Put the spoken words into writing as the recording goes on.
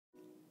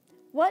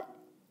What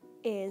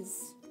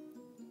is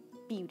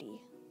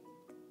beauty?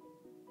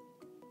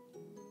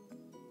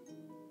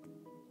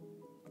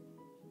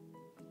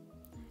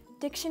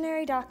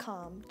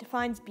 Dictionary.com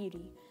defines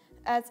beauty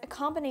as a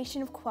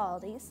combination of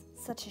qualities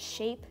such as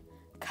shape,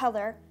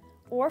 color,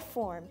 or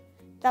form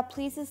that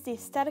pleases the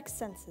aesthetic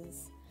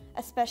senses,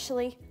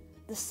 especially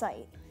the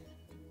sight.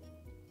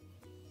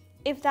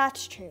 If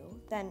that's true,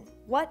 then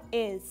what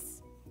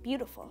is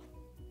beautiful?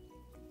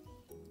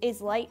 Is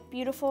light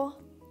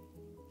beautiful?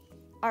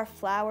 Are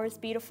flowers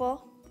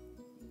beautiful?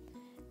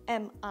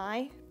 Am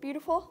I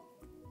beautiful?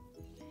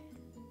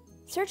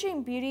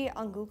 Searching beauty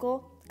on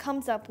Google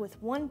comes up with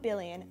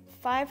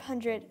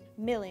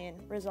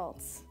 1,500,000,000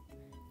 results.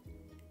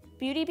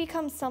 Beauty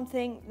becomes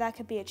something that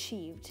could be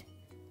achieved,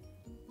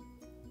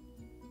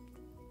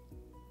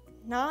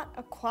 not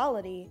a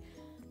quality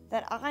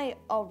that I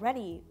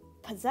already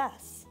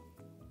possess.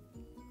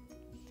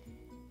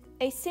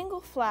 A single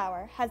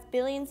flower has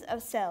billions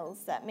of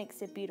cells that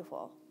makes it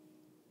beautiful.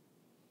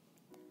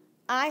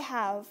 I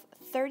have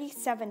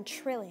 37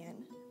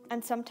 trillion,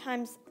 and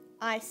sometimes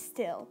I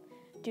still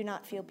do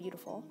not feel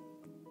beautiful.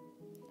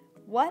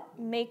 What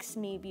makes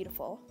me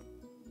beautiful?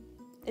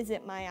 Is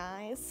it my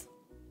eyes?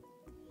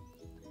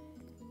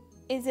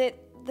 Is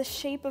it the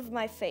shape of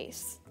my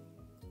face?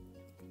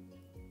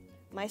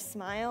 My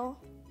smile?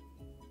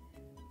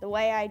 The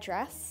way I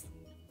dress?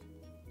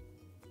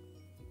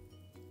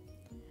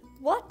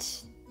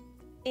 What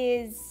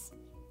is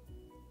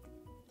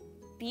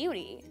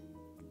beauty?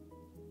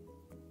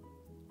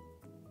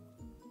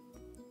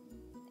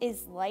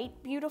 Is light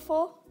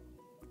beautiful?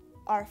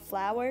 Are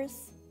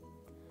flowers?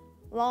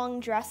 Long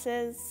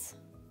dresses?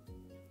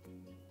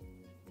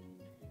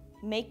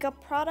 Makeup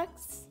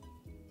products?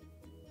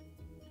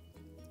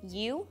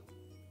 You?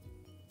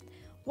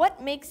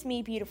 What makes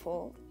me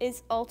beautiful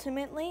is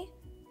ultimately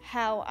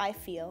how I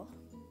feel.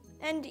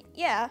 And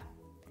yeah,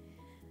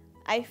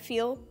 I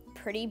feel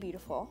pretty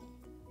beautiful.